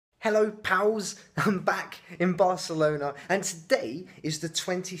Hello pals, I'm back in Barcelona and today is the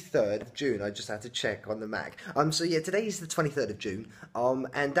 23rd of June. I just had to check on the Mac. So yeah, today is the 23rd of June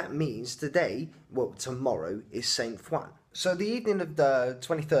and that means today, well tomorrow, is St. Juan. So the evening of the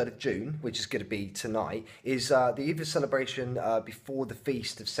 23rd of June, which is going to be tonight, is the evening celebration before the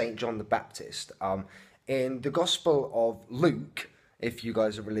feast of St. John the Baptist. In the Gospel of Luke, if you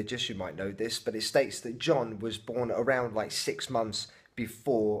guys are religious you might know this, but it states that John was born around like 6 months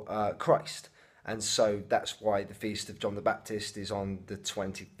before Christ, and so that's why the feast of John the Baptist is on the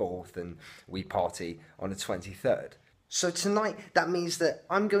 24th and we party on the 23rd. So tonight that means that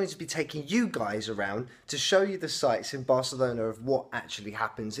I'm going to be taking you guys around to show you the sights in Barcelona of what actually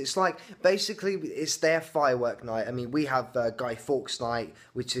happens. It's like basically it's their firework night. I mean, we have Guy Fawkes night,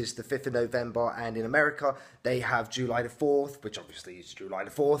 which is the 5th of November, and in America they have July the 4th, which obviously is July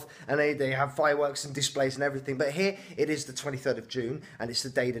the 4th, and they have fireworks and displays and everything. But here it is the 23rd of June and it's the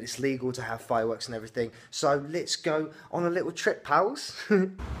day that it's legal to have fireworks and everything. So let's go on a little trip, pals.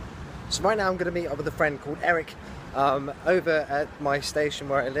 So right now I'm going to meet up with a friend called Eric over at my station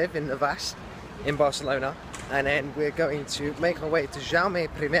where I live in Navas in Barcelona, and then we're going to make our way to Jaume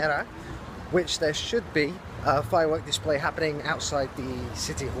Primera, which there should be a firework display happening outside the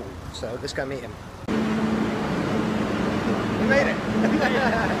city hall. So let's go meet him. We made it!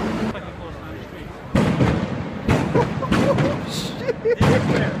 Oh, shit.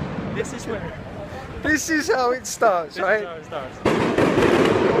 This is how it starts, right? This is how it starts.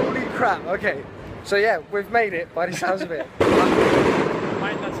 Holy crap, okay. So yeah, we've made it by the sounds of it.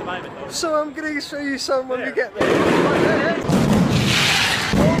 Might not survive it though. So I'm going to show you some when we get there.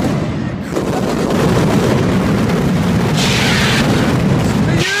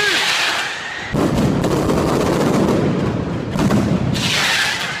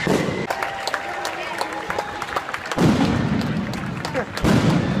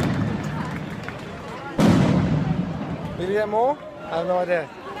 Did you get more? I have no idea.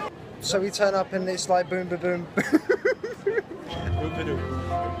 So we turn up and it's like boom, boom, boom. Boom, boom, boom.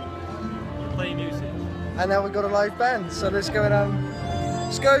 Play music. And now we've got a live band, so let's go and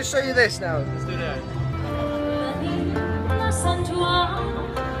let's go show you this now. Let's do that.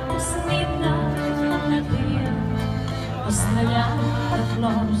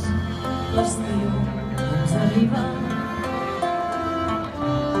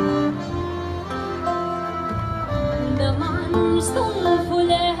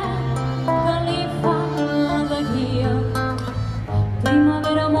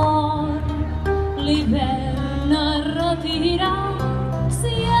 Primavera amor, l'hivern retira,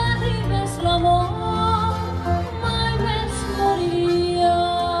 si arribés l'amor, mai més moriria.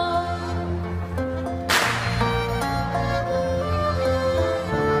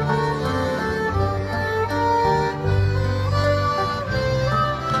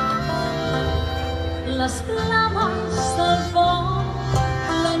 Les flames del foc,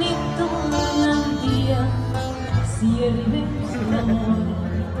 la nit torna el dia, si arribés l'amor,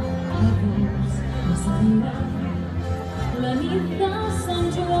 la nit de Sant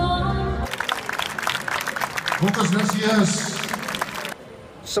Joan. Moltes gràcies.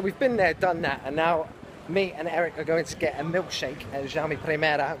 So we've been there, done that, and now me and Eric are going to get a milkshake at Jaume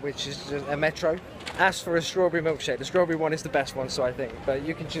Primera, which is just a metro. Ask for a strawberry milkshake. The strawberry one is the best one, so I think, but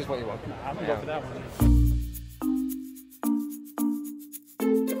you can choose what you want. I'm gonna go for that one.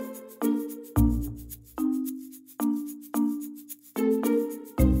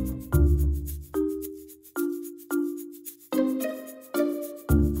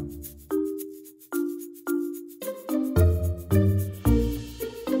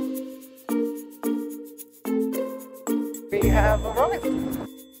 We have arrived.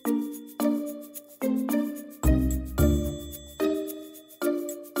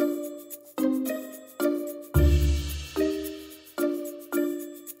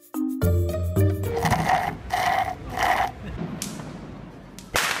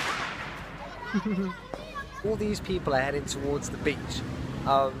 All these people are heading towards the beach.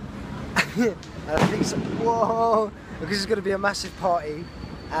 And I think so. Whoa! Because it's going to be a massive party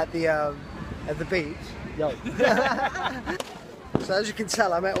at the beach. Yo. So as you can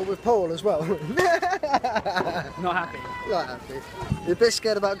tell, I met up with Paul as well. Not happy. Not happy. You're a bit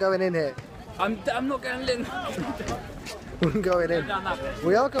scared about going in here. I'm not going in. We're going in. Down that bit.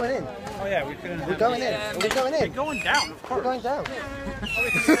 We are going in. Oh yeah, we couldn't. We're going in. We're going in. We're going down, of course. We're going down.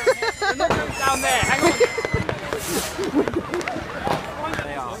 We're not going down there. Hang on.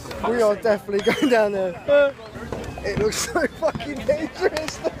 They are. We are definitely going down there. It looks so fucking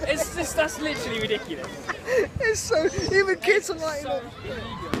dangerous. It's just, that's literally ridiculous. It's so, even kids are like, So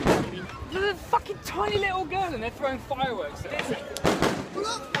There's a fucking tiny little girl and they're throwing fireworks at us.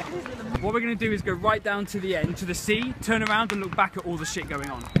 What we're going to do is go right down to the end, to the sea, turn around and look back at all the shit going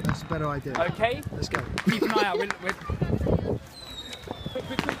on. That's a better idea. Okay? Let's go. Keep an eye out.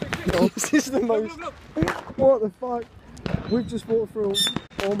 This is the most... Look. What the fuck? We've just walked through...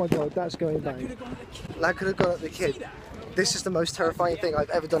 Oh my god, that's going bang. That could have gone at the kid. This is the most terrifying thing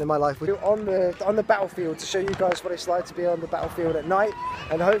I've ever done in my life. We're on the battlefield to show you guys what it's like to be on the battlefield at night,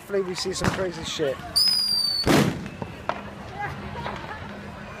 and hopefully we see some crazy shit.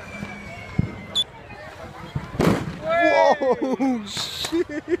 Whoa, shit!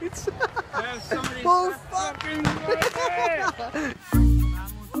 There's somebody Oh, fucking right there!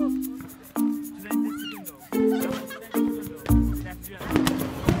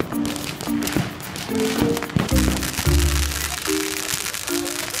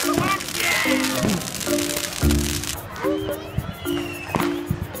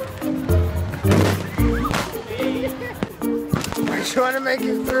 We're trying to make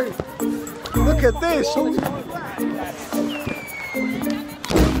it through. Look at this!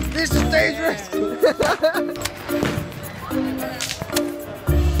 This is dangerous!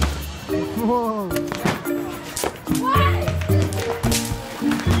 Whoa!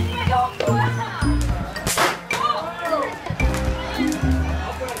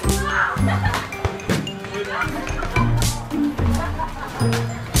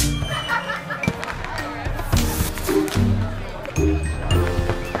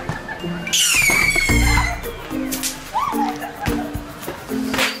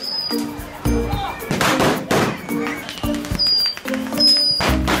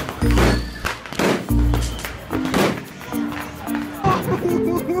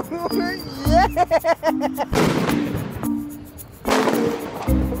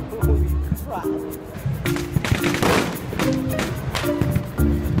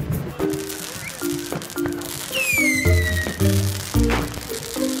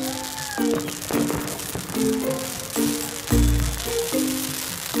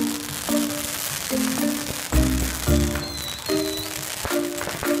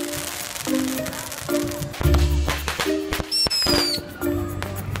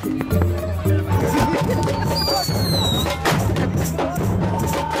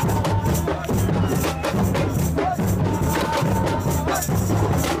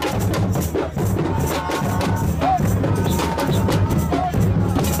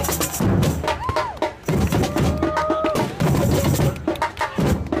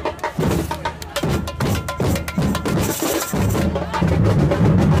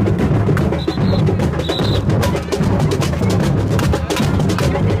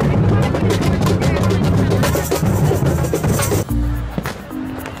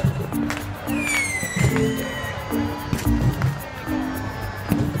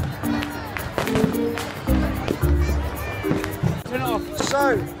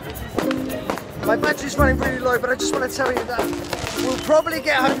 So, my battery's running really low, but I just want to tell you that we'll probably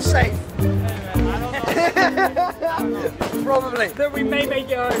get home safe. Probably. That we may make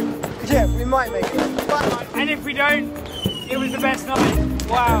it home. Yeah, we might make it. But And if we don't, it was the best night.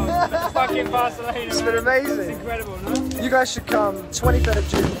 Wow. Fucking Barcelona. it's been man. amazing. It's incredible, no? You guys should come 23rd of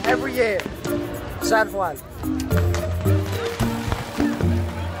June every year. San Juan.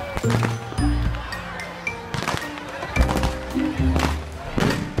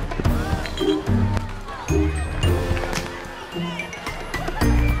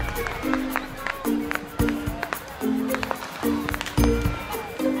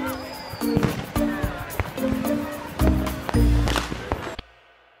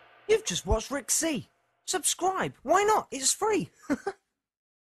 You've just watched RickC. Subscribe. Why not? It's free.